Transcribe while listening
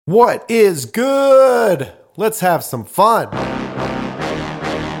What is good? Let's have some fun.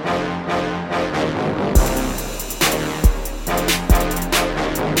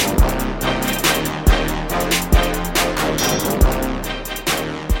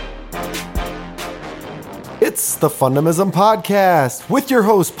 It's the Fundamism Podcast with your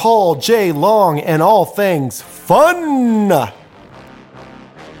host, Paul J. Long, and all things fun.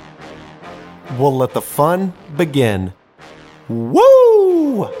 We'll let the fun begin.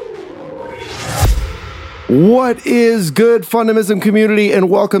 Woo! What is good, Fundamism community, and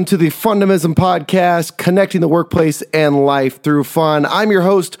welcome to the Fundamism Podcast, connecting the workplace and life through fun. I'm your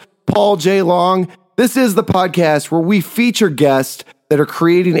host, Paul J. Long. This is the podcast where we feature guests that are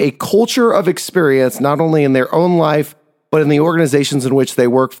creating a culture of experience, not only in their own life, but in the organizations in which they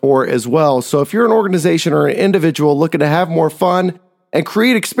work for as well. So if you're an organization or an individual looking to have more fun and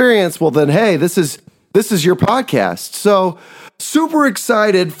create experience, well then, hey, this is your podcast. So super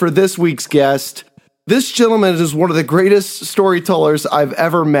excited for this week's guest. This gentleman is one of the greatest storytellers I've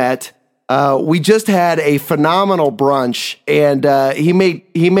ever met. We just had a phenomenal brunch, and he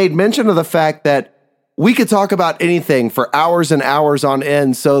made mention of the fact that we could talk about anything for hours and hours on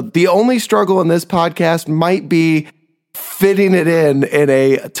end. So the only struggle in this podcast might be fitting it in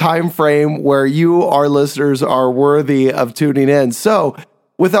a time frame where you, our listeners, are worthy of tuning in. So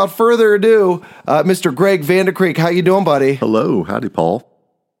without further ado, Mr. Gregg Van De Creek, how you doing, buddy? Hello. Howdy, Paul.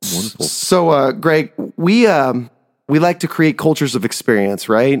 Wonderful. So, Greg, we like to create cultures of experience,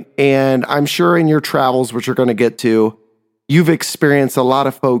 right? And I'm sure in your travels, which we're going to get to, you've experienced a lot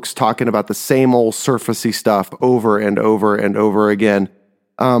of folks talking about the same old surfacey stuff over and over and over again.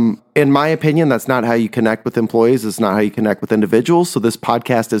 In my opinion, that's not how you connect with employees. It's not how you connect with individuals. So this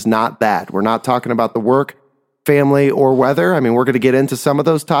podcast is not that. We're not talking about the work, family, or weather. I mean, we're going to get into some of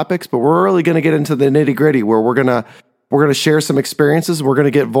those topics, but we're really going to get into the nitty gritty where we're going to share some experiences. We're going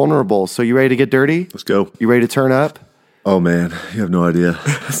to get vulnerable. So you ready to get dirty? Let's go. You ready to turn up? Oh man, you have no idea.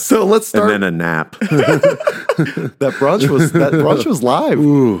 So let's start. And then a nap. That brunch was live.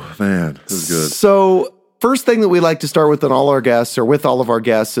 Ooh, man, this is good. So first thing that we like to start with on all our guests, or with all of our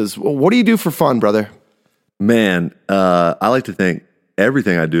guests, is what do you do for fun, brother? Man, I like to think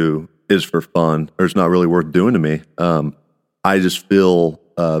everything I do is for fun, or it's not really worth doing to me. I just feel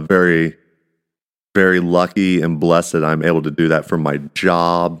very, very lucky and blessed that I'm able to do that from my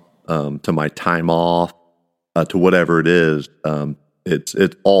job to my time off to whatever it is.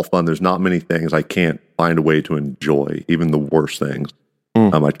 It's all fun. There's not many things I can't find a way to enjoy, even the worst things.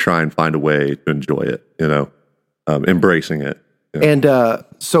 I try and find a way to enjoy it, embracing it. And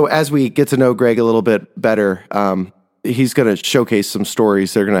so as we get to know Greg a little bit better, he's going to showcase some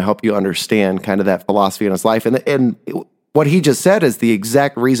stories that are going to help you understand kind of that philosophy in his life. And what he just said is the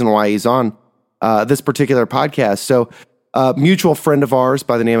exact reason why he's on this particular podcast. So a mutual friend of ours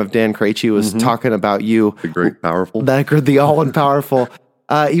by the name of Dan Krejci was talking about you. The great, powerful. The all-and-powerful.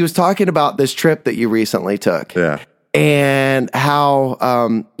 He was talking about this trip that you recently took. Yeah. And how,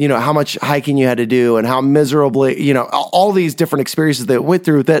 how much hiking you had to do and how miserably, all these different experiences that went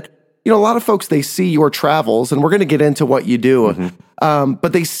through that, a lot of folks, they see your travels, and we're going to get into what you do,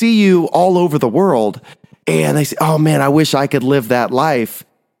 but they see you all over the world, and they say, oh man, I wish I could live that life.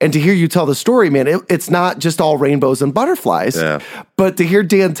 And to hear you tell the story, man, it's not just all rainbows and butterflies, but to hear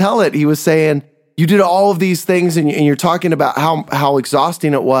Dan tell it, he was saying, you did all of these things and you're talking about how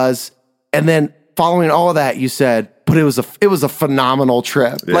exhausting it was. And then following all of that, you said, but it was a phenomenal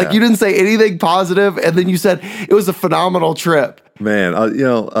trip. Yeah. Like you didn't say anything positive, and then you said it was a phenomenal trip. Man,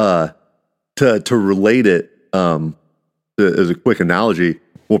 to relate it as a quick analogy,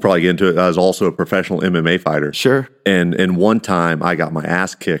 we'll probably get into it. I was also a professional MMA fighter. Sure. And one time I got my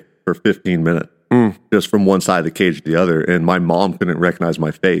ass kicked for 15 minutes, just from one side of the cage to the other. And my mom couldn't recognize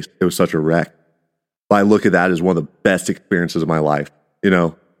my face. It was such a wreck. But I look at that as one of the best experiences of my life.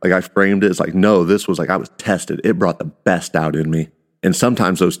 Like I framed it as like, no, this was like, I was tested. It brought the best out in me. And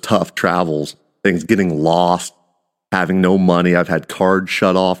sometimes those tough travels, things getting lost, having no money. I've had cards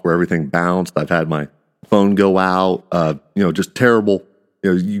shut off where everything bounced. I've had my phone go out, just terrible.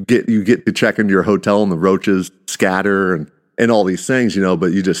 You get to check into your hotel and the roaches scatter and all these things,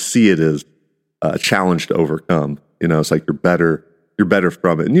 but you just see it as a challenge to overcome. It's like you're better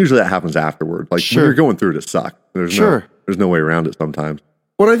from it. And usually that happens afterward. Like when you're going through it, it sucks. There's no way around it sometimes.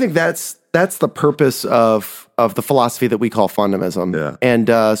 Well, I think that's the purpose of the philosophy that we call fundamism. Yeah. And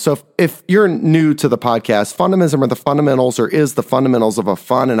so if you're new to the podcast, fundamism is the fundamentals of a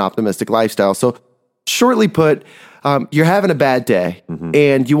fun and optimistic lifestyle. So shortly put, you're having a bad day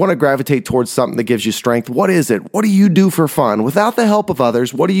and you want to gravitate towards something that gives you strength. What is it? What do you do for fun? Without the help of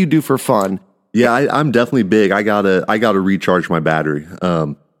others, what do you do for fun? Yeah, I'm definitely big. I gotta recharge my battery.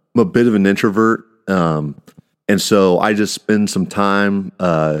 a bit of an introvert. And so I just spend some time.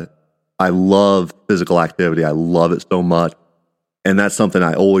 I love physical activity. I love it so much. And that's something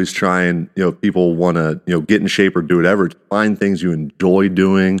I always try and, if people want to, get in shape or do whatever, to find things you enjoy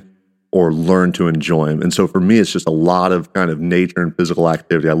doing or learn to enjoy them. And so for me, it's just a lot of kind of nature and physical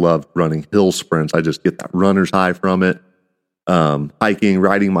activity. I love running hill sprints. I just get that runner's high from it. Hiking,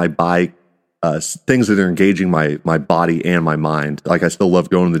 riding my bike, things that are engaging my body and my mind. Like I still love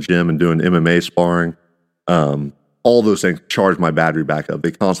going to the gym and doing MMA sparring. All those things charge my battery back up.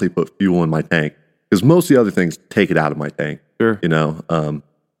 They constantly put fuel in my tank because most of the other things take it out of my tank. Sure.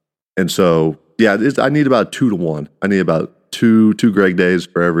 And so, yeah, I need about 2 to 1. I need about two Gregg days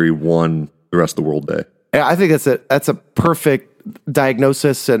for every one the rest of the world day. Yeah, I think that's a perfect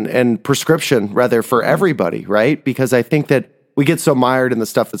diagnosis and prescription rather for everybody, right? Because I think that we get so mired in the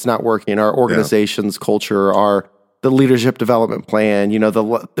stuff that's not working, our organization's culture, the leadership development plan,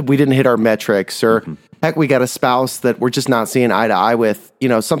 we didn't hit our metrics, or heck, we got a spouse that we're just not seeing eye to eye with.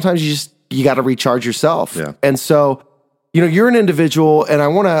 Sometimes you got to recharge yourself. Yeah. And so, you're an individual, and I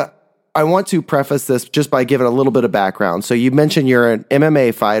want to preface this just by giving a little bit of background. So you mentioned you're an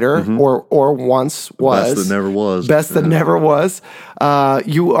MMA fighter, or once was. Best that never was. Best that never was.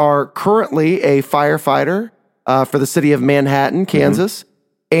 You are currently a firefighter for the city of Manhattan, Kansas.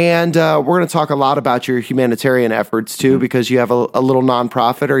 And we're going to talk a lot about your humanitarian efforts, too, because you have a little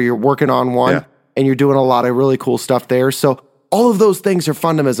nonprofit, or you're working on one, and you're doing a lot of really cool stuff there. So all of those things are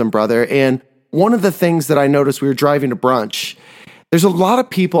fundamism, brother. And one of the things that I noticed, we were driving to brunch, there's a lot of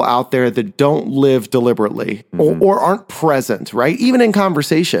people out there that don't live deliberately or aren't present, right? Even in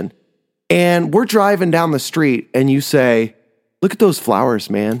conversation. And we're driving down the street and you say, look at those flowers,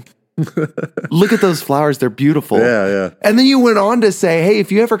 man. Look at those flowers. They're beautiful. Yeah. And then you went on to say, hey, if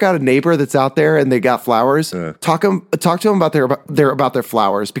you ever got a neighbor that's out there and they got flowers, talk to them about their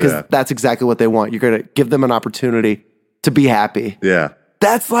flowers, because that's exactly what they want. You're going to give them an opportunity to be happy. Yeah.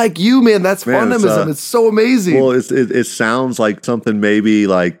 That's like you, man. That's fundamentalism. It's so amazing. Well, it sounds like something maybe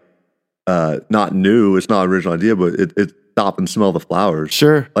like not new. It's not an original idea, but it's stop and smell the flowers.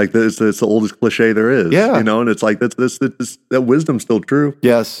 Sure. Like it's the oldest cliche there is. Yeah. And it's like that wisdom's still true.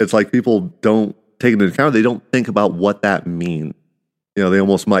 Yes. It's like people don't take it into account. They don't think about what that means. They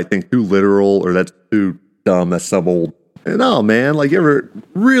almost might think too literal, or that's too dumb. That's some old. No, man, like you ever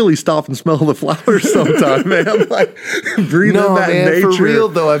really stop and smell the flowers sometime, man? Like breathe in that nature. For real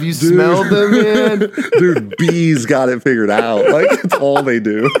though, have you smelled them, man? Dude, bees got it figured out. Like it's all they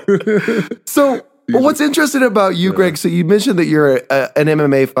do. So what's interesting about you, Gregg, so you mentioned that you're an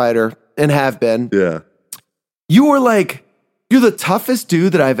MMA fighter and have been. Yeah. You're the toughest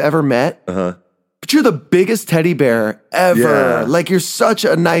dude that I've ever met, but you're the biggest teddy bear ever. Yeah. Like you're such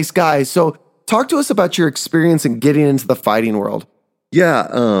a nice guy. So talk to us about your experience in getting into the fighting world. Yeah.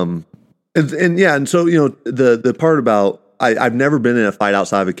 And so, the part about, I've never been in a fight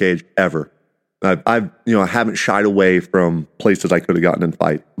outside of a cage ever. I haven't shied away from places I could have gotten in a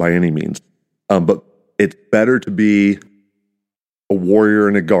fight by any means. But it's better to be a warrior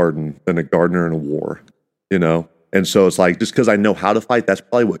in a garden than a gardener in a war, And so it's like, just because I know how to fight, that's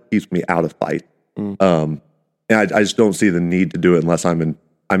probably what keeps me out of fight. And I just don't see the need to do it unless I'm in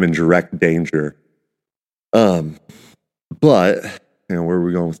direct danger. But where are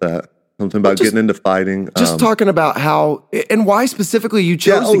we going with that? Something about getting into fighting. Just talking about how and why specifically you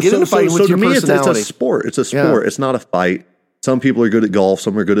chose to get into fighting with your personality. It's a sport. It's a sport. It's not a fight. Some people are good at golf.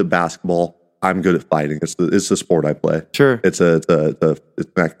 Some are good at basketball. I'm good at fighting. It's the sport I play. Sure. It's an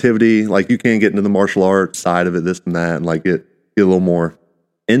activity. Like you can get into the martial arts side of it, this and that, and like get a little more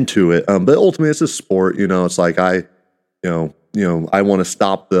into it. But ultimately, it's a sport. It's like I want to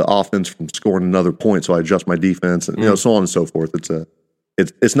stop the offense from scoring another point, so I adjust my defense, and so on and so forth.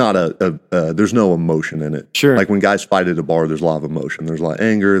 It's not there's no emotion in it. Sure. Like when guys fight at a bar, there's a lot of emotion. There's a lot of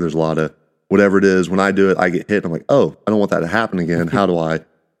anger. There's a lot of whatever it is. When I do it, I get hit. And I'm like, oh, I don't want that to happen again. How do I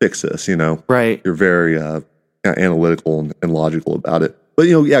fix this? Right. You're very analytical and logical about it. But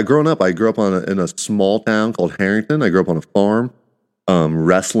growing up, I grew up in a small town called Harrington. I grew up on a farm.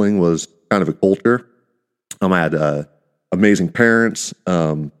 Wrestling was kind of a culture. I had amazing parents,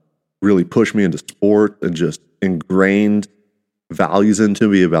 really pushed me into sport and just ingrained values into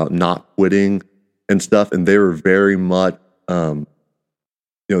me about not quitting and stuff. And they were very much,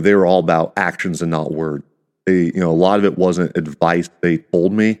 they were all about actions and not words. A lot of it wasn't advice they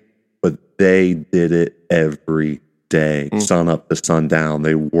told me, but they did it every day, sun up to sundown.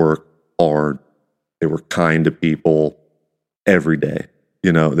 They worked hard. They were kind to people every day.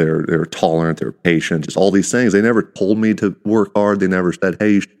 They were tolerant, they were patient, just all these things. They never told me to work hard. They never said,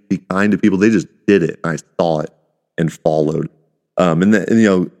 hey, you should be kind to people. They just did it. And I saw it and followed.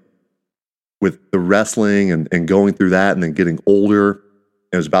 with the wrestling and going through that and then getting older,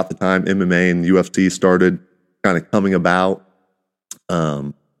 it was about the time MMA and UFC started kind of coming about.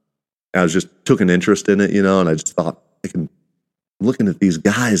 I was just took an interest in it, and I just thought, looking at these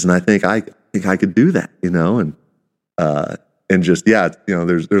guys, and I think I could do that, and just,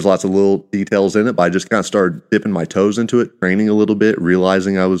 there's lots of little details in it, but I just kind of started dipping my toes into it, training a little bit,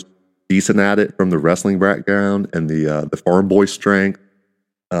 realizing I was decent at it from the wrestling background and the farm boy strength.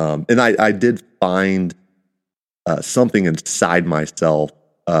 And I did find something inside myself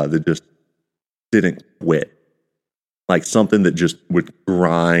that just didn't quit. Like something that just would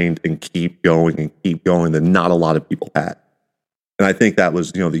grind and keep going that not a lot of people had. And I think that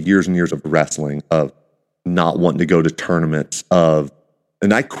was, the years and years of wrestling, of not wanting to go to tournaments,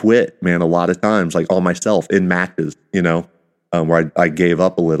 and I quit, man, a lot of times, like on myself in matches, where I gave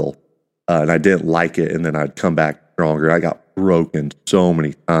up a little and I didn't like it. And then I'd come back stronger. I got broken so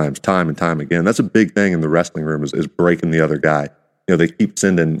many times, time and time again. That's a big thing in the wrestling room is breaking the other guy. They keep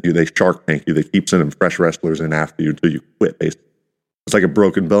sending you, they shark tank you, they keep sending fresh wrestlers in after you until you quit, basically. It's like a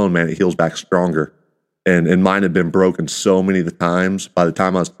broken bone, man. It heals back stronger. And mine had been broken so many of the times. By the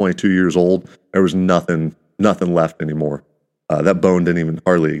time I was 22 years old, there was nothing left anymore. That bone didn't even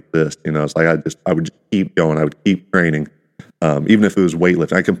hardly exist. It's like I would just keep going. I would keep training, even if it was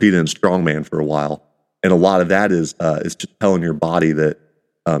weightlifting. I competed in strongman for a while, and a lot of that is just telling your body that,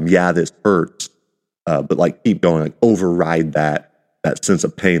 this hurts, but like keep going, like override that sense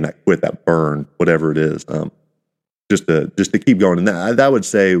of pain, that quit, that burn, whatever it is, just to keep going. And that I would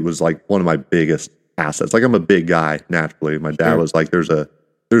say was like one of my biggest assets. Like I'm a big guy naturally. My dad was like, there's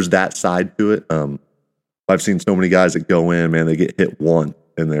that side to it. I've seen so many guys that go in, man, they get hit once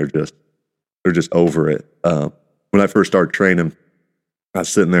and they're just over it. When I first started training, I was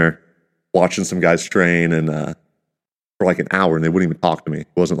sitting there watching some guys train and for like an hour, and they wouldn't even talk to me. It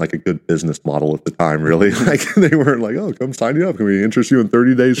wasn't like a good business model at the time, really. Like they weren't like, "Oh, come sign you up. Can we interest you in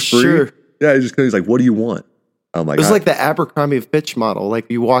 30 days free?" Sure. Yeah, he's like, "What do you want?" I'm like, it was like the Abercrombie Fitch model. Like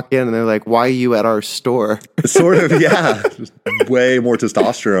you walk in and they're like, "Why are you at our store?" Sort of, yeah. Just way more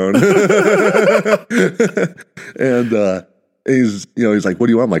testosterone. And he's like, "What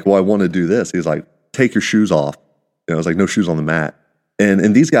do you want?" I'm like, "Well, I want to do this." He's like, "Take your shoes off." I was like, "No shoes on the mat."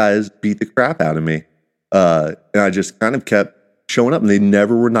 And these guys beat the crap out of me. And I just kind of kept showing up, and they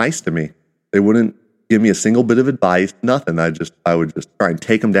never were nice to me. They wouldn't give me a single bit of advice, nothing. I would just try and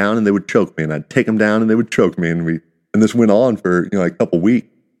take them down, and they would choke me, and I'd take them down and they would choke me. And this went on for, like a couple weeks.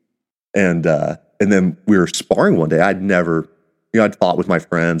 And then we were sparring one day. I'd fought with my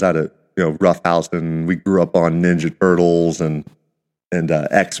friends. I had a, rough house, and we grew up on Ninja Turtles and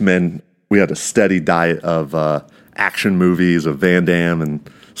X-Men. We had a steady diet of, action movies of Van Damme and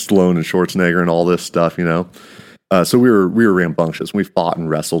Stallone and Schwarzenegger and all this stuff, So we were rambunctious. We fought and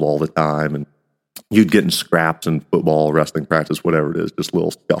wrestled all the time, and you'd get in scraps in football, wrestling practice, whatever it is, just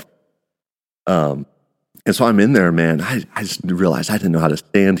little stuff. And so I'm in there, man. I just realized I didn't know how to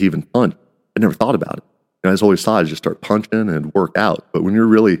stand to even punch. I never thought about it. I just always thought I'd just start punching and work out. But when you're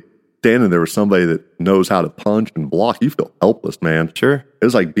really standing there with somebody that knows how to punch and block, you feel helpless, man. Sure. It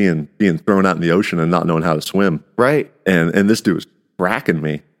was like being thrown out in the ocean and not knowing how to swim. Right. And this dude was cracking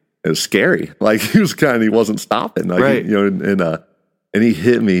me. It was scary. Like he wasn't stopping. Like, right. And he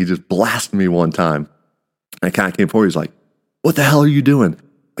hit me. He just blasted me one time. I kind of came forward. He's like, "What the hell are you doing?"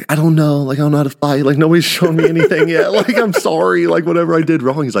 Like, "I don't know. Like, I don't know how to fight. Like, nobody's shown me anything yet. Like, I'm sorry. Like, whatever I did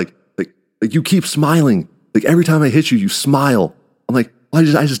wrong." He's like, "You keep smiling. Like, every time I hit you, you smile." I'm like, "I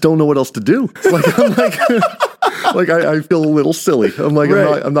just don't know what else to do." Like, I'm like, I feel a little silly. I'm like,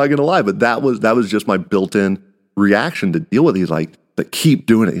 right. I'm not going to lie. But that was just my built-in reaction to deal with it. He's like, "Keep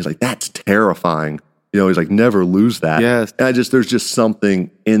doing it." He's like, "That's terrifying." He's like, "Never lose that." Yes. And there's just something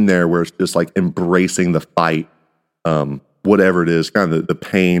in there where it's just like embracing the fight, whatever it is, kind of the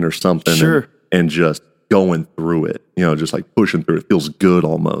pain or something. Sure. And just going through it, just like pushing through it. It feels good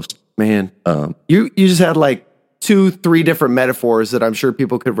almost. Man, you just had like 2-3 different metaphors that I'm sure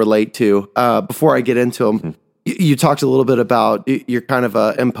people could relate to. Before I get into them, mm-hmm. you talked a little bit about you're kind of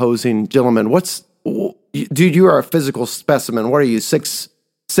a imposing gentleman. Dude, you are a physical specimen. What are you,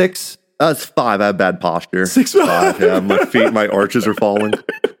 6'6"? It's 5. I have bad posture. 6'5". Yeah, my arches are falling.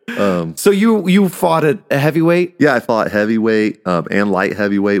 So you fought at a heavyweight? Yeah, I fought heavyweight and light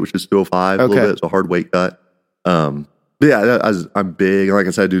heavyweight, which is 205 a little bit. It's a hard weight cut. But yeah, I'm big. Like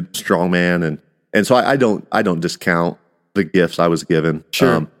I said, I do strongman, and so I don't discount the gifts I was given.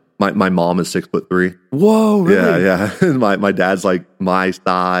 Sure. My mom is 6'3". Whoa, really? Yeah. And my dad's like my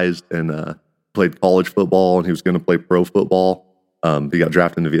size and played college football, and he was going to play pro football. He got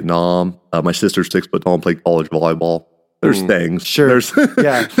drafted into Vietnam. My sister's 6 foot tall and played college volleyball. There's things. Sure. There's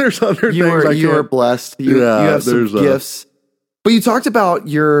there's other things. You are blessed. You have some gifts. But you talked about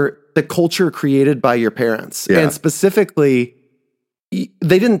the culture created by your parents. Yeah. And specifically,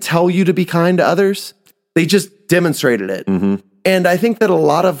 they didn't tell you to be kind to others. They just demonstrated it. Mm-hmm. And I think that a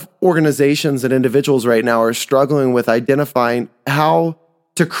lot of organizations and individuals right now are struggling with identifying how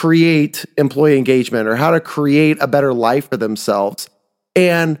to create employee engagement or how to create a better life for themselves.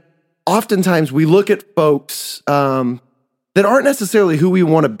 And oftentimes we look at folks that aren't necessarily who we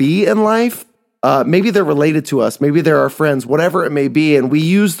want to be in life. Maybe they're related to us. Maybe they're our friends, whatever it may be. And we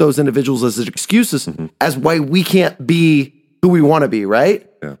use those individuals as excuses as why we can't be who we want to be, right?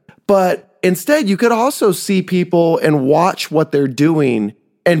 Yeah. But instead, you could also see people and watch what they're doing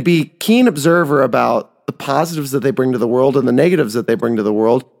and be keen observer about the positives that they bring to the world and the negatives that they bring to the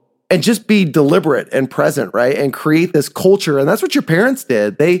world, and just be deliberate and present, right? And create this culture. And that's what your parents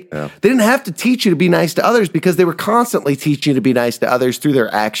did. They didn't have to teach you to be nice to others because they were constantly teaching you to be nice to others through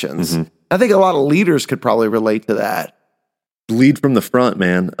their actions. Mm-hmm. I think a lot of leaders could probably relate to that. Lead from the front,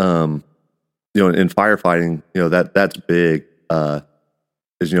 man. In firefighting, that's big.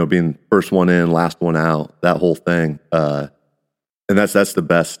 Is being first one in, last one out, that whole thing. And that's the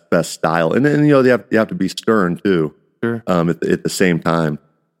best style. And then you have to be stern too. Sure. At the same time.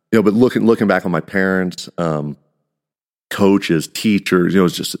 But looking back on my parents, coaches, teachers,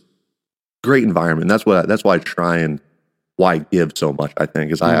 it's just a great environment. That's why I try and why I give so much, I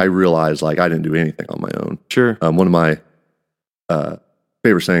think, is I realize I didn't do anything on my own. Sure. One of my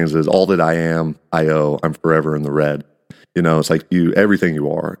favorite sayings is, all that I am, I owe, I'm forever in the red. It's like everything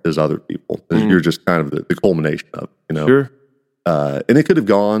you are is other people. You're just kind of the culmination of it, Sure. And it could have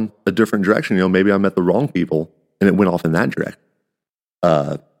gone a different direction. Maybe I met the wrong people and it went off in that direction.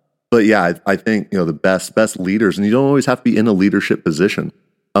 But yeah, I think, the best leaders, and you don't always have to be in a leadership position.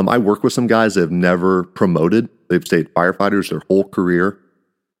 I work with some guys that have never promoted. They've stayed firefighters their whole career,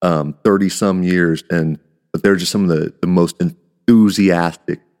 30 some years. But they're just some of the most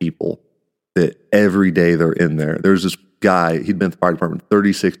enthusiastic people that every day they're in there. There's this guy, he'd been at the fire department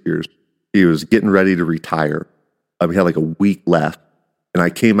 36 years. He was getting ready to retire. We had a week left. And I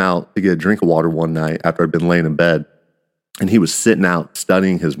came out to get a drink of water one night after I'd been laying in bed. And he was sitting out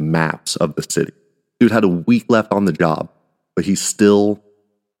studying his maps of the city. Dude had a week left on the job, but he still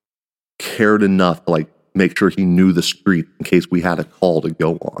cared enough to make sure he knew the street in case we had a call to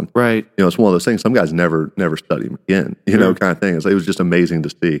go on. Right. It's one of those things. Some guys never study them again, kind of thing. It was just amazing to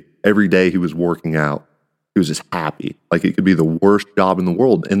see. Every day he was working out. He was just happy. It could be the worst job in the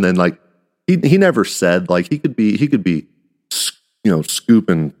world. And then he never said he could be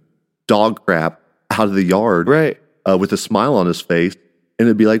scooping dog crap out of the yard. Right. With a smile on his face, and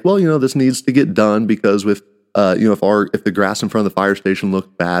it'd be this needs to get done because if the grass in front of the fire station looks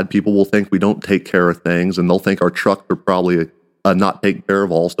bad, people will think we don't take care of things, and they'll think our trucks are probably not taken care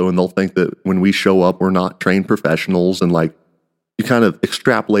of also, and they'll think that when we show up, we're not trained professionals, and you kind of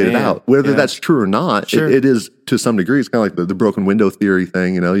extrapolate it out. Whether that's true or not, sure. It is to some degree. It's kind of like the broken window theory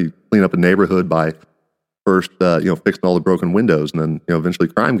thing. You clean up a neighborhood by first, fixing all the broken windows, and then, eventually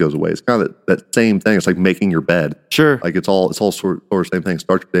crime goes away. It's kind of that same thing. It's like making your bed. Sure. It's all sort of same thing.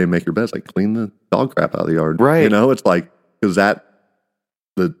 Start your day and make your bed. It's like clean the dog crap out of the yard. Right. It's because that's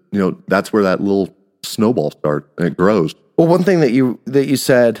where that little snowball starts and it grows. Well, one thing that you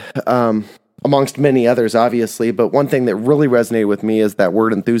said, amongst many others, obviously, but one thing that really resonated with me is that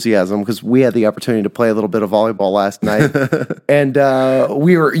word enthusiasm, because we had the opportunity to play a little bit of volleyball last night, and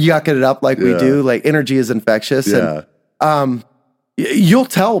we were yucking it up we do. Energy is infectious. Yeah. And you'll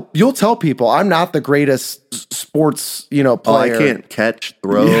tell people I'm not the greatest sports player. I can't catch,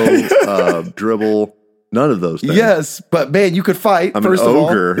 throw, dribble, none of those things. Yes, but man, you could fight. I'm first an of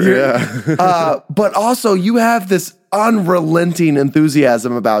ogre. All. Yeah. But also, you have this unrelenting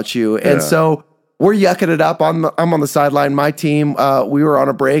enthusiasm about you, and so we're yucking it up. I'm on the sideline. My team, we were on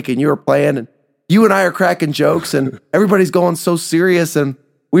a break, and you were playing, and you and I are cracking jokes, and everybody's going so serious. And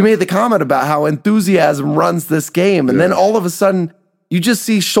we made the comment about how enthusiasm runs this game, and then all of a sudden, you just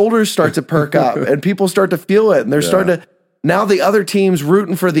see shoulders start to perk up, and people start to feel it, and they're starting to. Now the other team's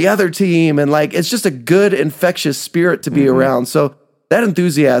rooting for the other team, and it's just a good infectious spirit to be around. So that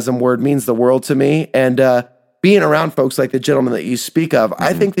enthusiasm word means the world to me, and being around folks like the gentleman that you speak of,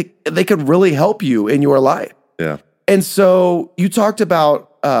 I think they could really help you in your life. Yeah. And so you talked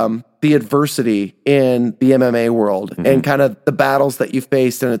about the adversity in the MMA world and kind of the battles that you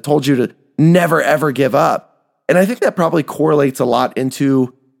faced, and it told you to never, ever give up. And I think that probably correlates a lot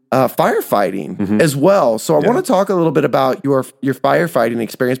into firefighting as well. So I want to talk a little bit about your firefighting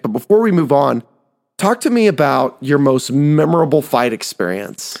experience. But before we move on, talk to me about your most memorable fight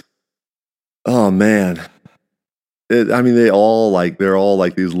experience. Oh, man. I mean, they're all like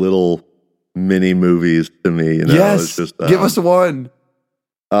these little mini movies to me. You know, Yes. It's just, Give us one.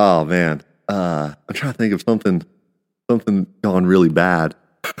 Oh man, I'm trying to think of something gone really bad.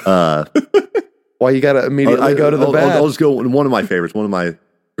 Why you gotta immediately go to the bad? I'll just go. One of my favorites, one of my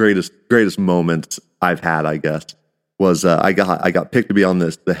greatest moments I've had, I guess, was I got picked to be on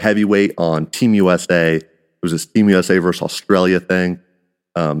the heavyweight on Team USA. It was this Team USA versus Australia thing.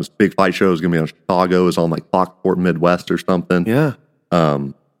 This big fight show was gonna be on Chicago. It was on like Fox Sport Midwest or something. Yeah.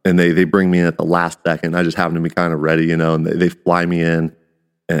 And they bring me in at the last second. I just happened to be kind of ready, you know, and they fly me in.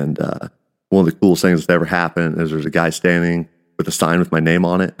 And one of the coolest things that's ever happened is there's a guy standing with a sign with my name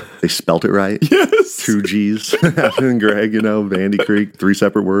on it. They spelt it right. Yes. 2 G's. And Gregg, you know, Van De Creek, 3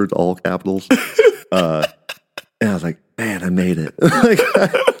 separate words, all capitals. And I was like, man, I made it. Like,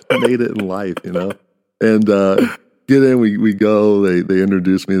 I made it in life, you know. And get in, we go. They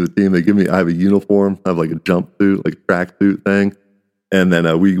introduce me to the team. I have a uniform. I have like a jumpsuit, like a tracksuit thing. And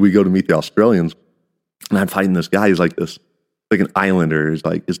then we go to meet the Australians. And I'm fighting this guy. He's like an islander.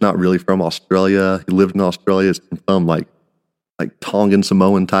 He's not really from Australia. He lived in Australia. It's some like Tongan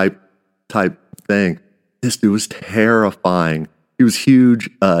Samoan type thing. This dude was terrifying. He was huge.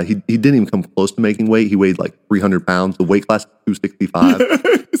 He didn't even come close to making weight. He weighed like 300 pounds. The weight class is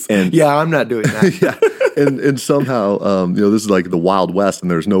 265. And yeah, I'm not doing that. yeah. And somehow, you know, this is like the Wild West, and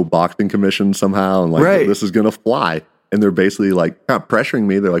there's no boxing commission somehow, and like this is gonna fly. And they're basically like kind of pressuring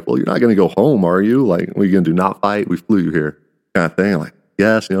me. They're like, "Well, you're not gonna go home, are you? Like, what are you gonna do? Not fight? We flew you here." Kind of thing. I'm like,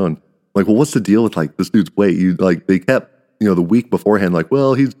 yes, you know, and I'm like, well, what's the deal with like this dude's weight? You like they kept, you know, the week beforehand, like,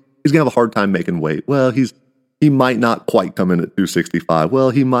 well, he's gonna have a hard time making weight. Well, he might not quite come in at 265.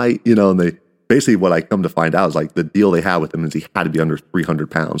 Well, he might, you know, and they basically what I come to find out is like the deal they had with him is he had to be under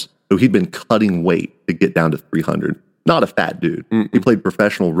 300 pounds. So he'd been cutting weight to get down to 300. Not a fat dude. He played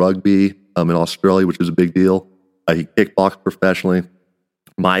professional rugby in Australia, which was a big deal. He kickboxed professionally.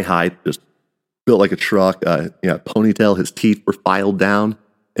 My height, just built like a truck. Ponytail. His teeth were filed down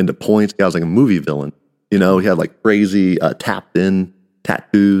into points. Guy was like a movie villain. You know, he had like crazy tapped in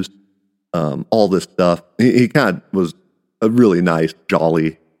tattoos, all this stuff. He kind of was a really nice,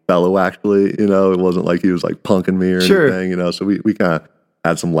 jolly fellow, actually. You know, it wasn't like he was like punking me or anything, you know. So we kind of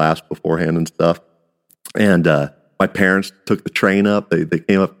had some laughs beforehand and stuff. And my parents took the train up. They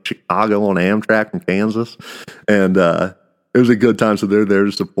came up to Chicago on Amtrak from Kansas. And it was a good time. So they're there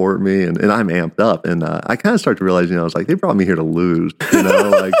to support me. And I'm amped up. And I kind of start to realize, you know, it's like, they brought me here to lose, you know,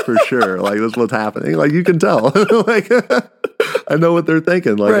 like for sure. Like, that's what's happening. Like, you can tell. Like, I know what they're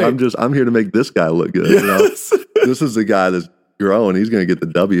thinking. Like, I'm here to make this guy look good. Yes. You know? This is the guy that's growing. He's going to get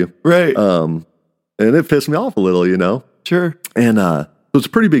the W. Right. And it pissed me off a little, you know. Sure. And so it's a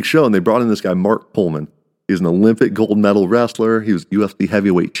pretty big show. And they brought in this guy, Mark Pullman. He's an Olympic gold medal wrestler. He was UFC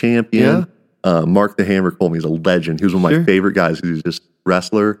heavyweight champion. Yeah. Mark the Hammer Pullman. He's a legend. He was one of my favorite guys. He was just a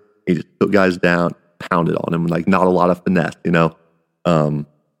wrestler. He just took guys down, pounded on him, like not a lot of finesse, you know.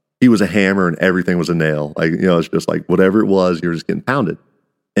 He was a hammer and everything was a nail. Like, you know, it's just like whatever it was, you're just getting pounded.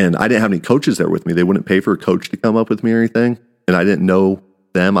 And I didn't have any coaches there with me. They wouldn't pay for a coach to come up with me or anything. And I didn't know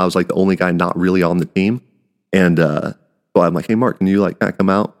them. I was like the only guy not really on the team. And so I'm like, hey, Mark, can you like kind of come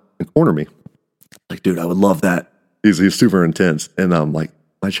out and corner me? Like, dude, I would love that. He's super intense. And I'm like,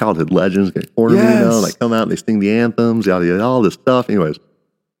 my childhood legends get cornered me, you know, like come out and they sing the anthems, yada, yada, all this stuff. Anyways,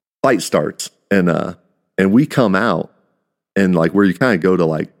 fight starts. And we come out and like where you kind of go to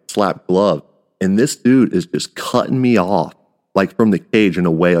like slap glove. And this dude is just cutting me off like from the cage in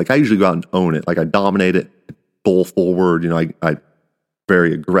a way. Like I usually go out and own it. Like I dominate it, bull forward, you know, I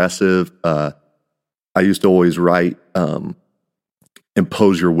very aggressive. I used to always write,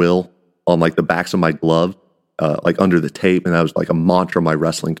 impose your will on like the backs of my gloves, like under the tape. And that was like a mantra my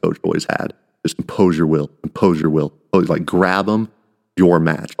wrestling coach always had. Just impose your will, impose your will. Always like grab them, your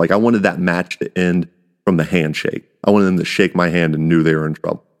match. Like I wanted that match to end from the handshake. I wanted them to shake my hand and knew they were in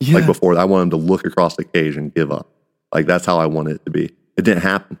trouble. Yeah. Like before that, I wanted them to look across the cage and give up. Like that's how I wanted it to be. It didn't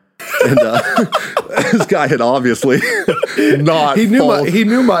happen. And this guy had obviously not. He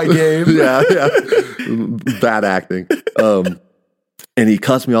knew my game. yeah. Bad acting. And he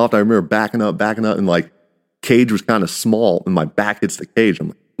cuts me off. I remember backing up, and like cage was kind of small, and my back hits the cage. I'm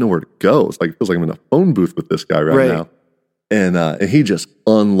like, nowhere to go. It's like feels like I'm in a phone booth with this guy right now. And he just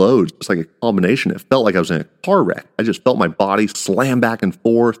unloads. It's like a combination. It felt like I was in a car wreck. I just felt my body slam back and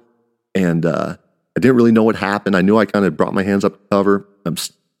forth, and I didn't really know what happened. I knew I kind of brought my hands up to cover.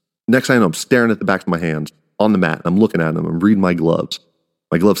 Next thing I know, I'm staring at the backs of my hands on the mat. And I'm looking at them. I'm reading my gloves.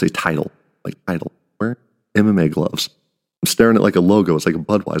 My gloves say title. Like title. Where? MMA gloves. I'm staring at like a logo. It's like a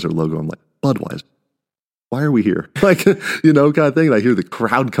Budweiser logo. I'm like, Budweiser. Why are we here? Like, you know, kind of thing. And I hear the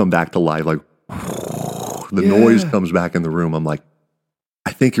crowd come back to life. Like, the noise comes back in the room. I'm like,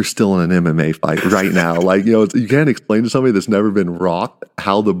 I think you're still in an MMA fight right now. Like, you can't explain to somebody that's never been rocked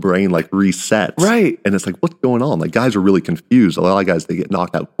how the brain like resets. Right. And it's like, what's going on? Like, guys are really confused. A lot of guys, they get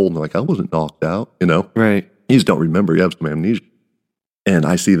knocked out cold and they're like, I wasn't knocked out, Right. You just don't remember. You have some amnesia. And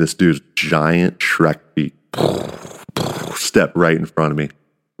I see this dude's giant Shrek feet step right in front of me. I'm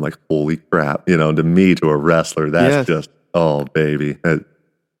like, holy crap. To me, to a wrestler, that's just, oh, baby.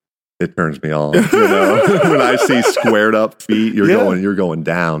 It turns me on, when I see squared up feet, you're going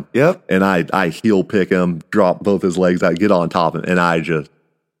down. Yep. And I heel pick him, drop both his legs out, get on top of him, and I just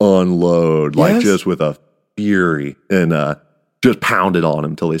unload, like just with a fury, and just pounded on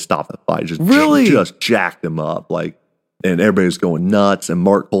him until they stopped the fight. Just jacked him up, like, and everybody's going nuts. And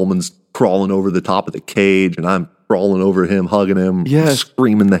Mark Coleman's crawling over the top of the cage, and I'm crawling over him, hugging him,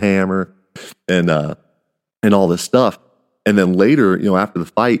 screaming the hammer, and all this stuff. And then later, after the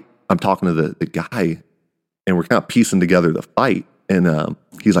fight, I'm talking to the guy, and we're kind of piecing together the fight. And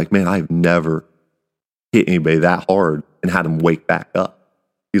he's like, man, I've never hit anybody that hard and had him wake back up.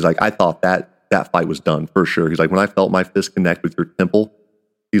 He's like, I thought that fight was done for sure. He's like, when I felt my fist connect with your temple,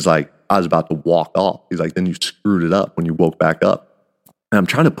 he's like, I was about to walk off. He's like, then you screwed it up when you woke back up. And I'm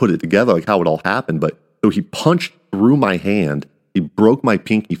trying to put it together, like how it all happened. But so he punched through my hand. He broke my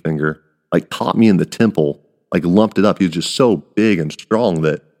pinky finger, like caught me in the temple, like lumped it up. He was just so big and strong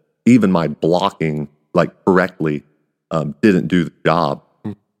that even my blocking, like correctly, didn't do the job.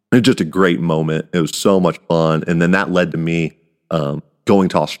 It was just a great moment. It was so much fun. And then that led to me going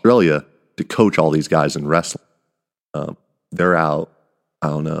to Australia to coach all these guys in wrestling. They're out, I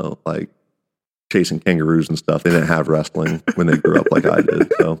don't know, like chasing kangaroos and stuff. They didn't have wrestling when they grew up like I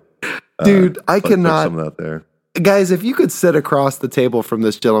did. So, dude, I cannot. Something out there. Guys, if you could sit across the table from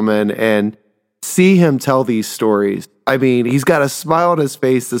this gentleman and see him tell these stories, I mean, he's got a smile on his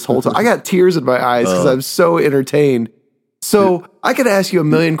face this whole time. I got tears in my eyes because I'm so entertained. So I could ask you a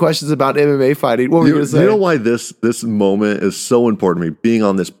million questions about MMA fighting. What were you going to say? You know why this moment is so important to me, being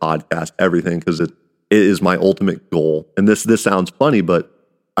on this podcast, everything, because it is my ultimate goal. And this sounds funny, but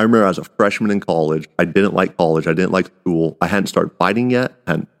I remember as a freshman in college, I didn't like college. I didn't like school. I hadn't started fighting yet.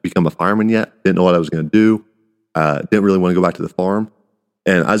 Hadn't become a fireman yet. Didn't know what I was going to do. Didn't really want to go back to the farm.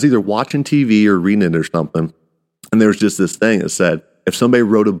 And I was either watching TV or reading it or something. And there was just this thing that said, if somebody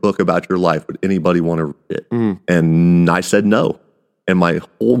wrote a book about your life, would anybody want to read it? And I said no. And my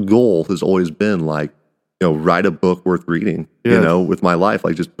whole goal has always been like, write a book worth reading, with my life.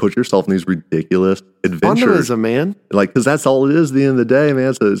 Like, just put yourself in these ridiculous adventures. Fundamentalism, man. Like, because that's all it is at the end of the day,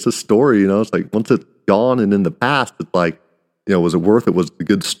 man. It's a story, It's like, once it's gone and in the past, it's like, was it worth it? Was it a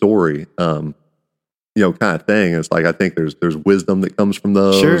good story? Kind of thing. It's like, I think there's wisdom that comes from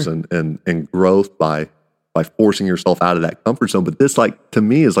those and growth by forcing yourself out of that comfort zone. But this, like, to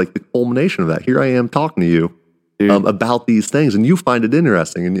me, is like the culmination of that. Here I am talking to you about these things, and you find it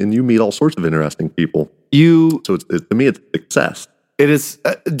interesting, and you meet all sorts of interesting people. So to me, it's success. It is,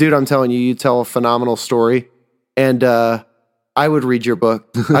 dude, I'm telling you, you tell a phenomenal story, and I would read your book.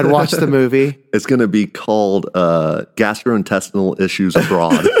 I'd watch the movie. It's going to be called Gastrointestinal Issues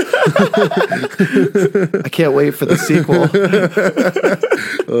Abroad. I can't wait for the sequel.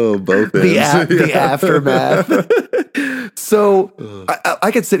 Oh, both the aftermath. So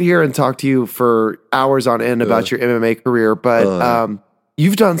I could sit here and talk to you for hours on end about your MMA career, but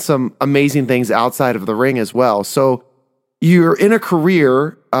you've done some amazing things outside of the ring as well. So you're in a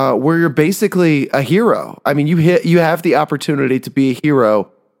career where you're basically a hero. I mean, you have the opportunity to be a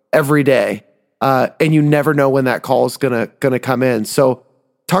hero every day, and you never know when that call is gonna come in. So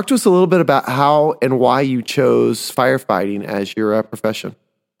talk to us a little bit about how and why you chose firefighting as your profession.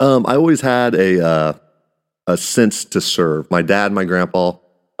 I always had a sense to serve. My dad and my grandpa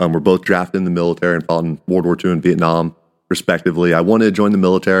were both drafted in the military and fought in World War II and Vietnam, respectively. I wanted to join the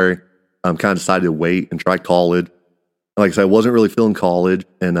military. Kind of decided to wait and try college. Like I said, I wasn't really feeling college,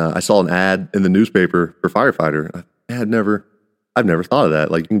 and I saw an ad in the newspaper for firefighter. I've never thought of that.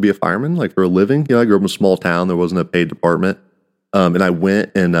 Like, you can be a fireman, like, for a living. I grew up in a small town. There wasn't a paid department. And I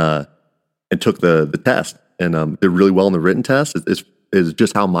went and took the test and did really well in the written test. It's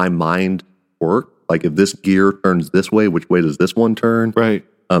just how my mind worked. Like, if this gear turns this way, which way does this one turn? Right.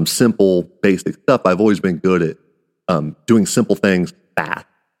 Simple, basic stuff. I've always been good at doing simple things fast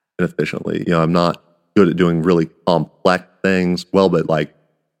and efficiently. I'm not good at doing really complex things well, but like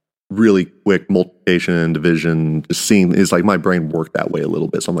really quick multiplication and division, just seeing, it's like my brain worked that way a little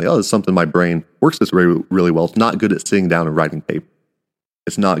bit. So I'm like, oh, it's something my brain works this way really well. It's not good at sitting down and writing paper.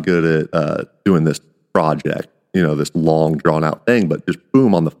 It's not good at doing this project, this long drawn out thing, but just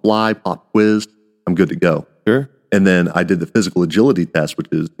boom, on the fly, pop quiz, I'm good to go. Sure. And then I did the physical agility test, which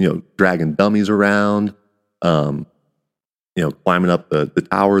is, dragging dummies around, Climbing up the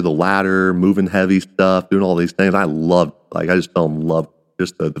tower, the ladder, moving heavy stuff, doing all these things. I loved, I just fell in love with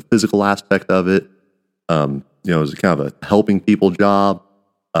just the physical aspect of it. It was kind of a helping people job.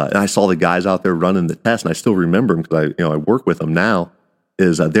 And I saw the guys out there running the test, and I still remember them because I work with them now.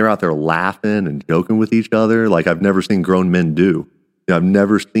 They're out there laughing and joking with each other like I've never seen grown men do. I've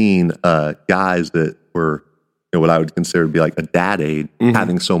never seen guys that were what I would consider to be like a dad age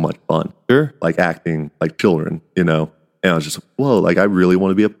having so much fun. Sure. Like acting like children, And I was just, whoa, like I really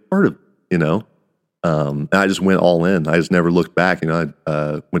want to be a part of it, And I just went all in. I just never looked back. I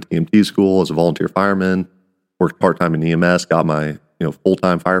went to EMT school as a volunteer fireman, worked part-time in EMS, got my,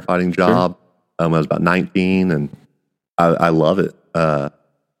 full-time firefighting job when I was about 19, and I love it.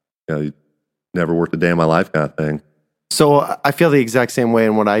 Never worked a day in my life kind of thing. So I feel the exact same way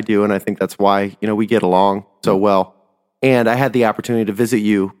in what I do, and I think that's why, we get along so well. And I had the opportunity to visit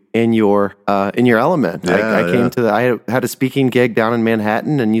you in your element. I came to I had a speaking gig down in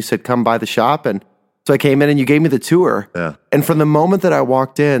Manhattan, and you said, come by the shop. And so I came in and you gave me the tour. Yeah. And from the moment that I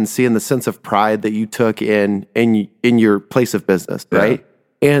walked in, seeing the sense of pride that you took in your place of business, right?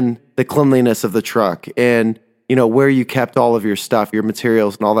 And the cleanliness of the truck, and where you kept all of your stuff, your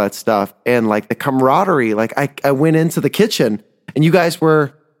materials and all that stuff. And like the camaraderie, like I went into the kitchen and you guys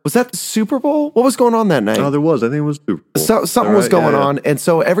was that the Super Bowl? What was going on that night? Oh, there was. I think it was Super Bowl. So, something was going on. And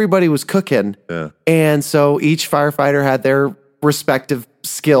so everybody was cooking. Yeah. And so each firefighter had their respective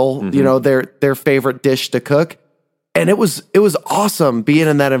skill, their favorite dish to cook. And it was awesome being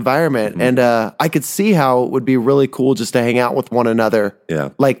in that environment. And I could see how it would be really cool just to hang out with one another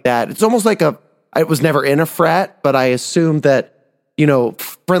like that. It's almost like I was never in a frat, but I assumed that,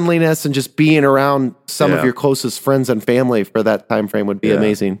 friendliness and just being around some of your closest friends and family for that time frame would be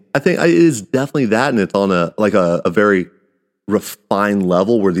amazing. I think it is definitely that, and it's on a very refined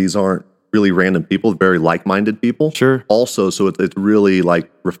level where these aren't really random people, very like-minded people. Sure. Also, so it's really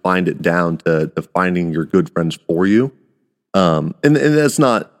like refined it down to finding your good friends for you. And that's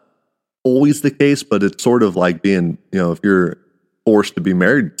not always the case, but it's sort of like being, if you're forced to be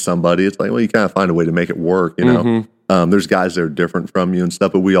married to somebody, it's like, well, you kind of find a way to make it work, There's guys that are different from you and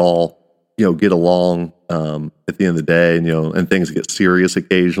stuff, but we all, get along at the end of the day, and things get serious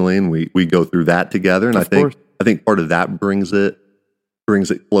occasionally, and we go through that together. And I think part of that brings it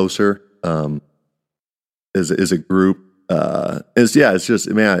closer as a group. It's just,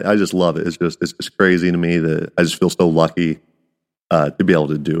 man, I just love it. It's just crazy to me that I just feel so lucky to be able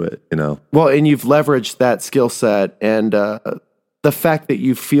to do it, Well, and you've leveraged that skill set and the fact that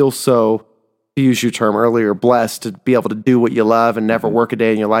you feel so, to use your term earlier, blessed to be able to do what you love and never work a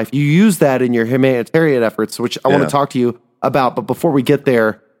day in your life. You use that in your humanitarian efforts, which I want to talk to you about. But before we get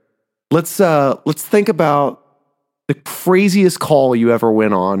there, let's think about the craziest call you ever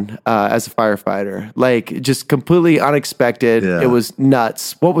went on as a firefighter. Like just completely unexpected. Yeah. It was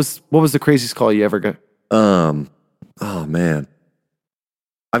nuts. What was the craziest call you ever got? Oh man,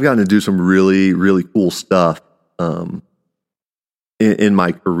 I've gotten to do some really, really cool stuff. In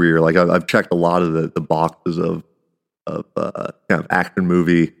my career, like I've checked a lot of the boxes of kind of action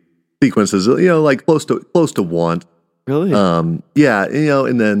movie sequences, like close to one. Really? And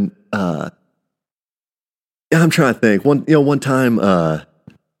then I'm trying to think. One time, trying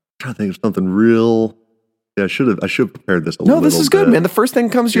to think of something real. Yeah, I should have prepared this a little bit. No, this is good, man. The first thing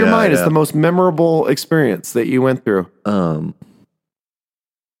that comes to your mind is the most memorable experience that you went through.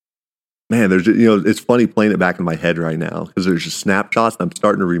 Man, there's it's funny playing it back in my head right now because there's just snapshots and I'm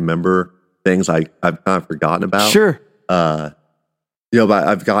starting to remember things I've kind of forgotten about. Sure. But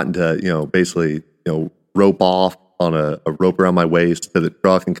I've gotten to basically rope off on a rope around my waist to the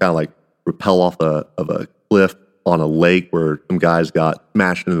truck and kind of like rappel off of a cliff on a lake where some guys got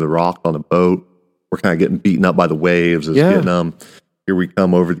smashed into the rock on a boat. We're kind of getting beaten up by the waves as getting them. Here we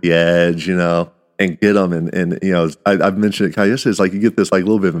come over the edge, and get them. And I've mentioned it kind of yesterday. It's like you get this like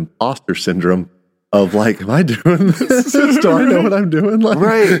little bit of imposter syndrome of like, am I doing this? Do I know what I'm doing? Like,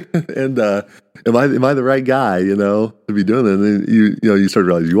 right. And am I the right guy, to be doing it? And then you start to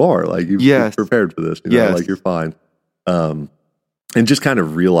realize you are like, you're prepared for this, like you're fine. And just kind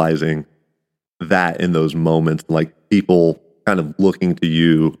of realizing that in those moments, like people kind of looking to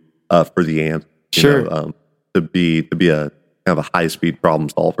you for the answer, to be a kind of a high speed problem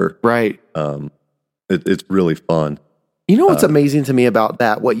solver. Right. It's really fun. What's amazing to me about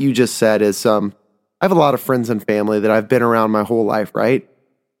that, what you just said is, I have a lot of friends and family that I've been around my whole life, right?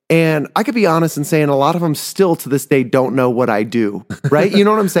 And I could be honest in saying a lot of them still to this day don't know what I do, right? You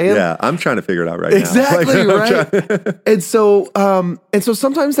know what I'm saying? Yeah, I'm trying to figure it out right exactly, now. Exactly, right? And so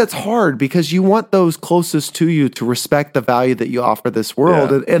sometimes that's hard because you want those closest to you to respect the value that you offer this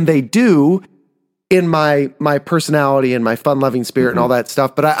world, and they do. in my personality and my fun-loving spirit and all that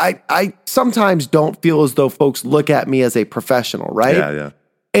stuff. But I sometimes don't feel as though folks look at me as a professional, right? Yeah.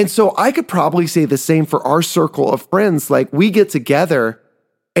 And so I could probably say the same for our circle of friends. Like, we get together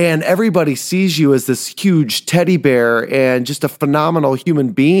and everybody sees you as this huge teddy bear and just a phenomenal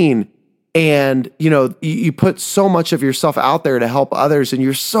human being. And, you put so much of yourself out there to help others, and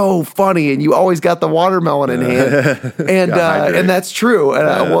you're so funny, and you always got the watermelon in hand. And that's true.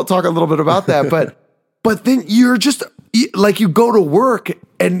 And we'll talk a little bit about that. But then you're just like, you go to work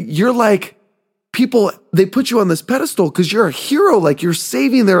and you're like, people, they put you on this pedestal because you're a hero. Like, you're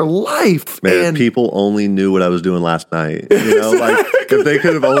saving their life. Man, and people only knew what I was doing last night. Like, if they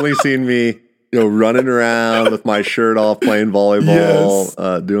could have only seen me, running around with my shirt off, playing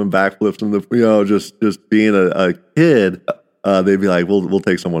volleyball, doing backflips in the, just being a kid, they'd be like, "We'll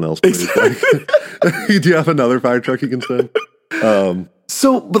take someone else, please." Exactly. Do you have another fire truck you can send?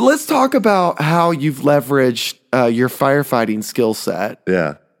 But let's talk about how you've leveraged your firefighting skill set,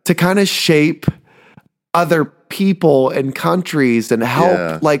 to kind of shape other people and countries and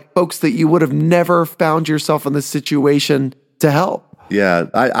help like folks that you would have never found yourself in this situation to help. Yeah,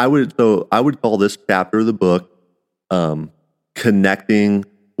 I would call this chapter of the book connecting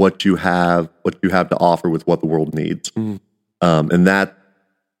what you have to offer with what the world needs. And that's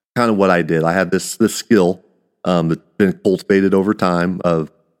kind of what I did. I had this skill that's been cultivated over time of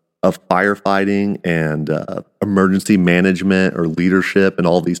firefighting and emergency management or leadership and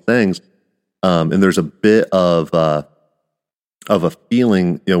all these things. And there's a bit of a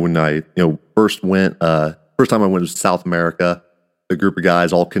feeling, when I first time I went to South America. A group of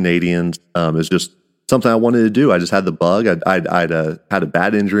guys, all Canadians, is just something I wanted to do. I just had the bug. I'd had a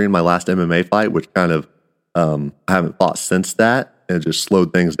bad injury in my last MMA fight, which kind of I haven't fought since that, and it just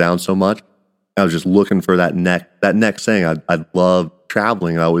slowed things down so much. I was just looking for that next thing. I love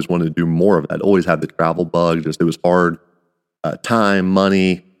traveling. I always wanted to do more of that. I'd always had the travel bug. Just it was hard, time,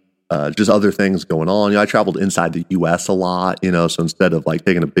 money, just other things going on. I traveled inside the U.S. a lot. So instead of like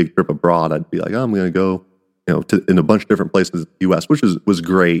taking a big trip abroad, I'd be like, I'm going to go. In a bunch of different places in the U.S., which was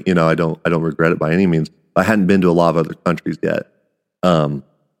great. I don't regret it by any means. I hadn't been to a lot of other countries yet, and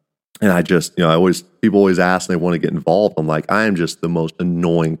I just, people always ask and they want to get involved. I'm like, I am just the most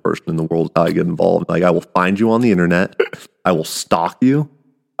annoying person in the world. How I get involved? Like, I will find you on the internet, I will stalk you,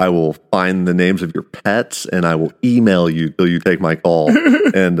 I will find the names of your pets, and I will email you till you take my call.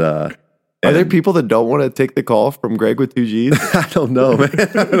 And are there people that don't want to take the call from Gregg with 2 G's? I don't know, man.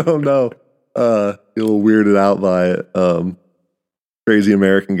 I don't know. A little weirded out by it. Crazy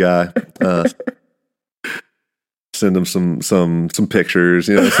American guy. Send him some pictures,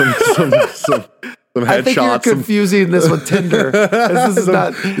 some headshots. I think you're confusing this with Tinder. This is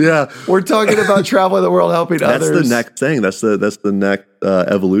not. Yeah, we're talking about traveling the world, helping others. That's the next thing. That's the next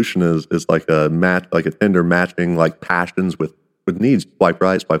evolution is like a match, like a Tinder matching, like passions with needs. Swipe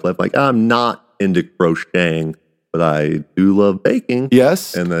right, swipe left. Like, I'm not into crocheting, but I do love baking.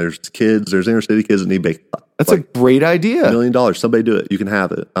 Yes. And there's inner city kids that need baking. That's like a great idea. $1 million. Somebody do it. You can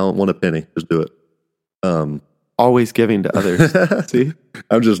have it. I don't want a penny. Just do it. Always giving to others. See?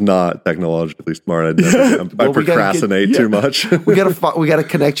 I'm just not technologically smart. I procrastinate too much. we gotta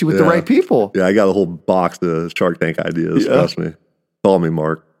connect you with the right people. Yeah, I got a whole box of Shark Tank ideas. Trust me. Call me,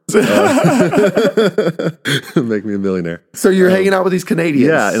 Mark. Make me a millionaire. So you're hanging out with these Canadians.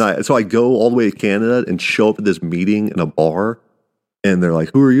 Yeah, and so I go all the way to Canada and show up at this meeting in a bar, and they're like,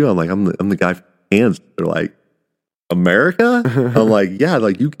 "Who are you?" I'm like, "I'm the guy from Kansas." They're like, "America?" I'm like, "Yeah."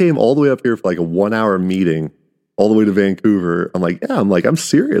 Like, you came all the way up here for like a 1-hour meeting, all the way to Vancouver. I'm like, "Yeah." I'm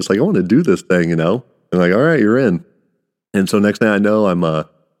serious. Like, I want to do this thing, And like, all right, you're in. And so next thing I know, I'm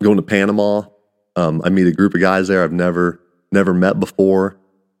going to Panama. I meet a group of guys there I've never met before.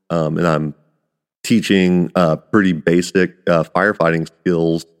 And I'm teaching pretty basic firefighting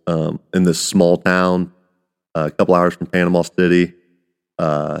skills in this small town, a couple hours from Panama City.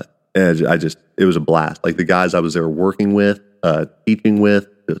 And it was a blast. Like, the guys I was there working with, teaching with,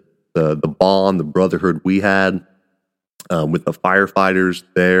 the bond, the brotherhood we had with the firefighters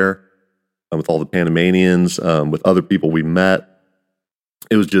there, with all the Panamanians, with other people we met.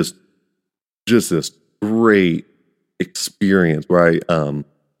 It was just this great experience where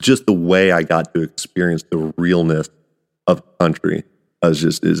just the way I got to experience the realness of the country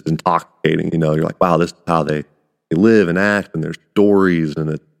is intoxicating. You're like, wow, this is how they live and act, and their stories,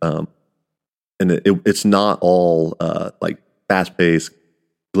 and it's not all like fast paced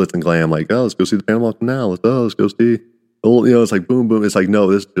glitz and glam. Like, oh, let's go see the Panama Canal. Let's go see. It's like boom, boom. It's like, no,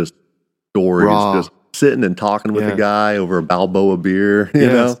 this is just stories. Raw. Just sitting and talking with the guy over a Balboa beer. You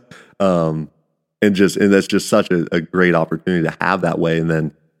know. And that's just such a great opportunity to have that way. And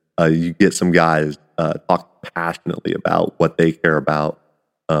then you get some guys talk passionately about what they care about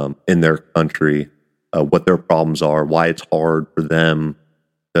in their country, what their problems are, why it's hard for them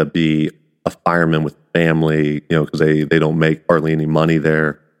to be a fireman with family, because they don't make hardly any money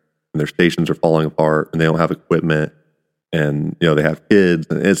there, and their stations are falling apart, and they don't have equipment, and they have kids,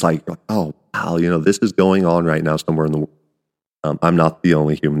 and it's like, oh wow, this is going on right now somewhere in the world. I'm not the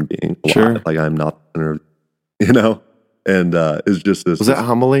only human being alive. Sure. Like I'm not the center of, and it's just this. Was that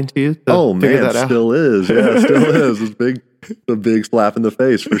humbling to you? Oh man, it still is. Yeah, it still is. It's a big slap in the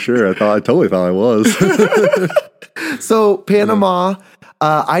face for sure. I totally thought I was. So Panama,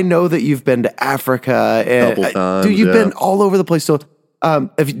 I know that you've been to Africa. A couple times. Dude, you've been all over the place. So,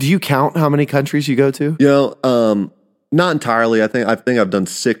 do you count how many countries you go to? Not entirely. I think I've done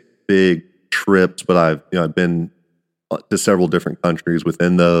 6 big trips, but I've been to several different countries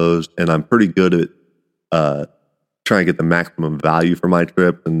within those, and I'm pretty good at trying to get the maximum value for my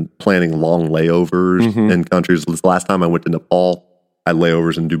trip and planning long layovers in countries. The last time I went to Nepal, I had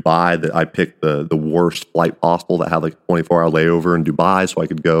layovers in Dubai that I picked the worst flight possible that had like a 24-hour layover in Dubai so I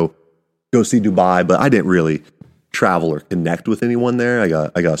could go see Dubai, but I didn't really travel or connect with anyone there. I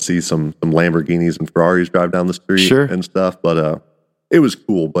got to see some Lamborghinis and Ferraris drive down the street and stuff, but it was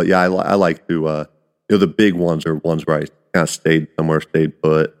cool. But yeah, I like to the big ones are ones where I kind of stayed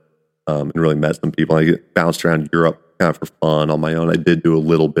put, and really met some people. I get bounced around Europe kind of for fun on my own. I did do a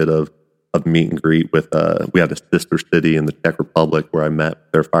little bit of meet and greet with, we had a sister city in the Czech Republic where I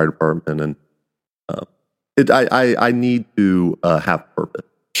met their fire department, and I need to have purpose.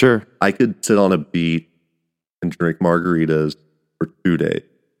 Sure. I could sit on a beach and drink margaritas for 2 days.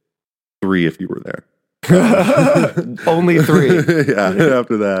 3 if you were there. Only 3. Yeah,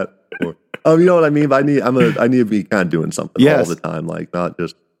 after that. You know what I mean? But I need to be kind of doing something all the time, like not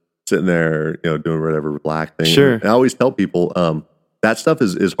just sitting there, doing whatever, relaxing. Sure. And I always tell people that stuff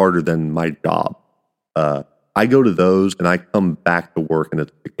is harder than my job. I go to those and I come back to work and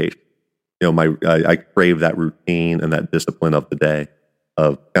it's vacation. I crave that routine and that discipline of the day,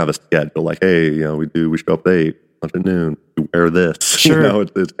 of kind of a schedule. Like, hey, we show up at 8, lunch at noon, we wear this. Sure.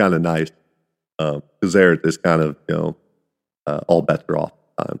 It's kind of nice because there it's kind of all bets are off.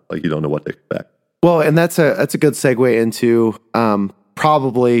 Like you don't know what to expect. Well, and that's a good segue into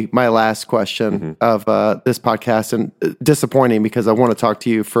probably my last question of this podcast, and disappointing because I want to talk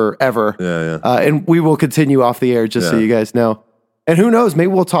to you forever. Yeah. And we will continue off the air just so you guys know. And who knows,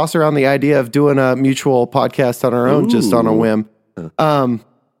 maybe we'll toss around the idea of doing a mutual podcast on our own, just on a whim.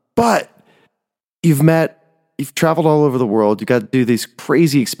 But you've traveled all over the world. You got to do these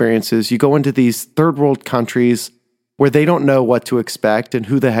crazy experiences. You go into these third world countries where they don't know what to expect and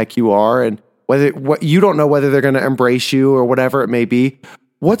who the heck you are, and you don't know whether they're going to embrace you or whatever it may be.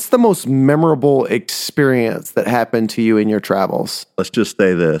 What's the most memorable experience that happened to you in your travels? Let's just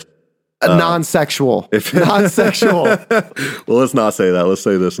say this. Non-sexual. Non-sexual. Well, let's not say that. Let's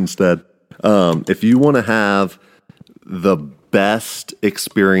say this instead. If you want to have the best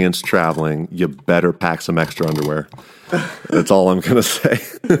experience traveling, you better pack some extra underwear. That's all I'm going to say.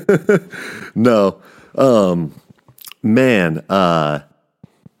 No. Man,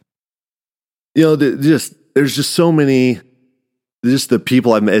 there's just so many, just the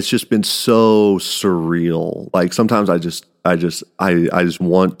people I've met, it's just been so surreal. Like sometimes I just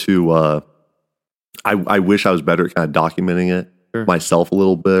want to, I wish I was better at kind of documenting it myself a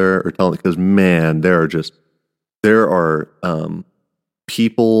little bit or telling it, because man, there are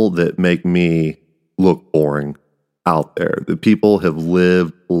people that make me look boring out there. The people have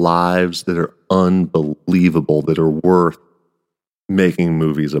lived lives that are unbelievable, that are worth making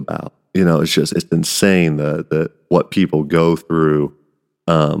movies about. It's insane the what people go through.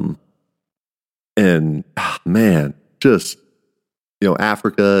 And man, just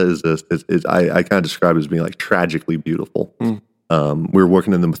Africa is I kind of describe it as being like tragically beautiful. We were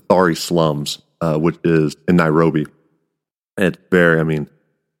working in the Mathare slums, which is in Nairobi. And it's very,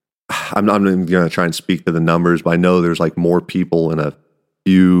 I'm not even going to try and speak to the numbers, but I know there's like more people in a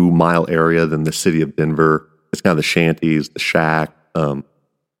few mile area than the city of Denver. It's kind of the shanties, the shack,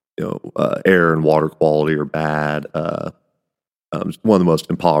 air and water quality are bad. It's one of the most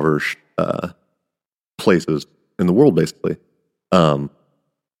impoverished places in the world, basically.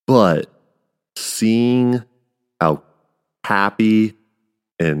 But seeing how happy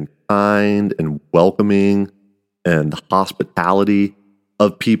and kind and welcoming and the hospitality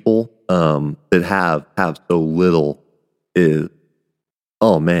of people that have so little is,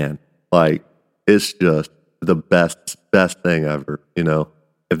 oh man, like it's just the best thing ever.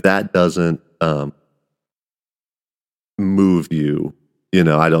 If that doesn't move you,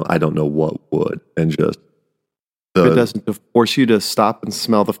 I don't know what would. And just It doesn't force you to stop and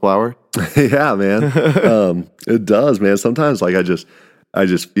smell the flower. Yeah, man. It does, man. Sometimes like I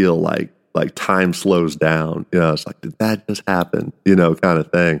just feel like time slows down. It's like, did that just happen? Kind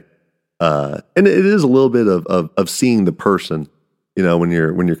of thing. And it is a little bit of seeing the person, when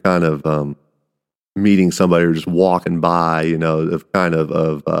you're kind of meeting somebody or just walking by, of kind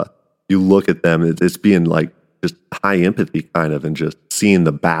of you look at them, it's being like just high empathy kind of, and just seeing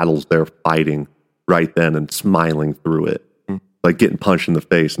the battles they're fighting right then and smiling through it. Like getting punched in the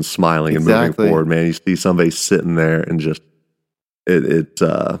face and smiling and moving forward, man. You see somebody sitting there and just it's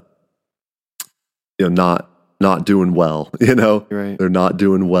not doing well, Right. They're not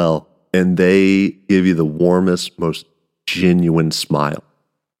doing well, and they give you the warmest, most genuine smile.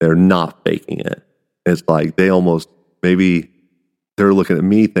 They're not faking it. It's like they almost, maybe they're looking at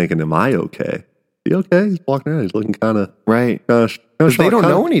me thinking, am I okay? He okay? He's walking around. He's looking kind of right. Because they don't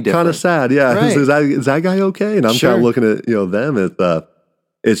know any different. Kind of sad, yeah. Right. Is that guy okay? And I'm kind of looking at them.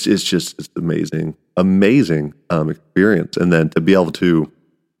 It's amazing experience, and then to be able to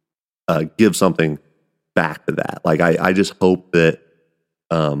give something back to that. Like I just hope that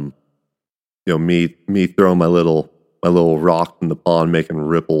me throwing my little rock in the pond, making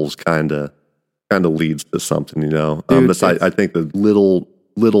ripples, kind of leads to something. Dude, Besides, I think the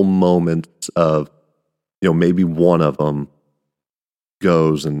little moments of, maybe one of them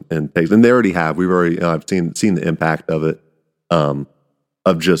goes and takes, and they already have. We've already, I've seen the impact of it, of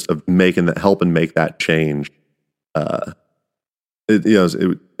making that, helping make that change. It's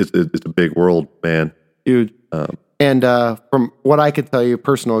a big world, man. Dude. And from what I could tell you,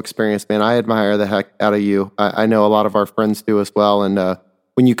 personal experience, man, I admire the heck out of you. I know a lot of our friends do as well. And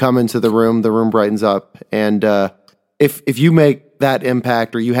when you come into the room brightens up. And if you make that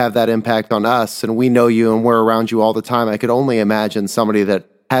impact, or you have that impact on us, and we know you and we're around you all the time, I could only imagine somebody that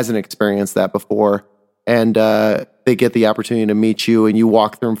hasn't experienced that before, and they get the opportunity to meet you, and you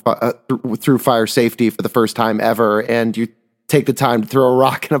walk through fire safety for the first time ever, and you take the time to throw a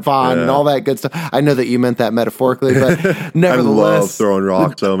rock in a pond and all that good stuff. I know that you meant that metaphorically, but nevertheless. I love throwing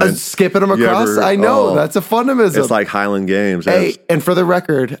rocks, though, man. Skipping them across. I know. That's a fundamism. It's like Highland Games. Hey, and for the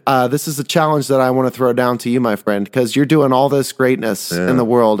record, this is a challenge that I want to throw down to you, my friend, because you're doing all this greatness in the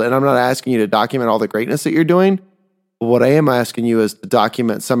world, and I'm not asking you to document all the greatness that you're doing. But what I am asking you is to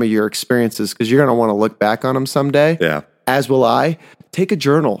document some of your experiences, because you're going to want to look back on them someday. Yeah. As will I. Take a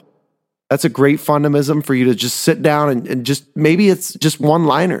journal. That's a great fundamism for you to just sit down and just, maybe it's just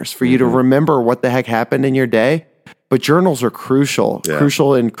one-liners for you to remember what the heck happened in your day. But journals are crucial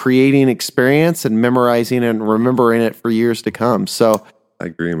in creating experience and memorizing and remembering it for years to come. So I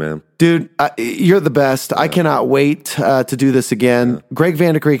agree, man. Dude, you're the best. I cannot wait to do this again. Gregg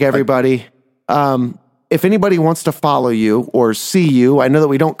Van De Creek, everybody. If anybody wants to follow you or see you, I know that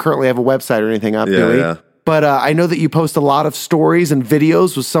we don't currently have a website or anything up, do we? Yeah. But I know that you post a lot of stories and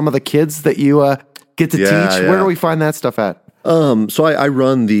videos with some of the kids that you get to teach. Yeah. Where do we find that stuff at? So I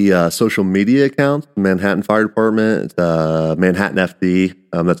run the social media accounts, Manhattan Fire Department, Manhattan FD.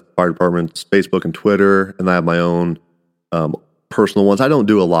 That's the fire department's Facebook and Twitter. And I have my own personal ones. I don't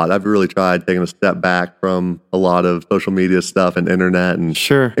do a lot. I've really tried taking a step back from a lot of social media stuff and internet, and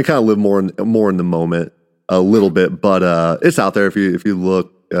kind of live more in the moment a little bit. But it's out there if you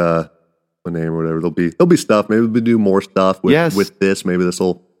look. My name or whatever, there'll be stuff. Maybe we'll do more stuff with this. Maybe this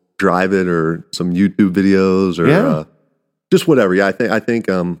will drive it, or some YouTube videos, or just whatever. Yeah, I think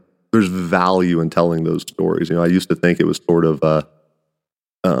there's value in telling those stories. I used to think it was sort of there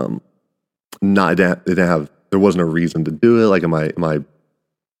wasn't a reason to do it. Like, am I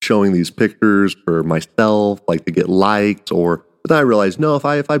showing these pictures for myself, like to get likes, or? But then I realized, no, if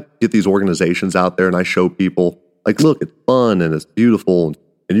I get these organizations out there and I show people, like, look, it's fun and it's beautiful,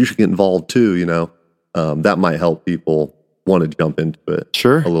 and you should get involved too, that might help people want to jump into it a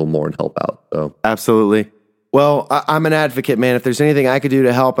little more and help out. So absolutely. Well, I'm an advocate, man. If there's anything I could do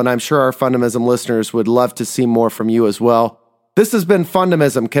to help, and I'm sure our Fundamism listeners would love to see more from you as well. This has been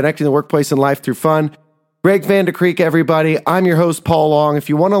Fundamism, connecting the workplace and life through fun. Gregg Van De Creek, everybody. I'm your host, Paul Long. If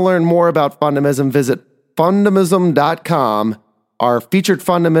you want to learn more about Fundamism, visit fundamism.com. Our featured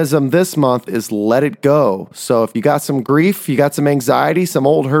Fundamism this month is Let It Go. So if you got some grief, you got some anxiety, some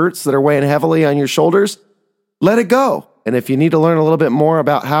old hurts that are weighing heavily on your shoulders, let it go. And if you need to learn a little bit more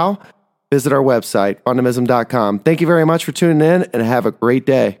about how, visit our website, fundamism.com. Thank you very much for tuning in, and have a great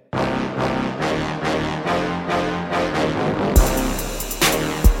day.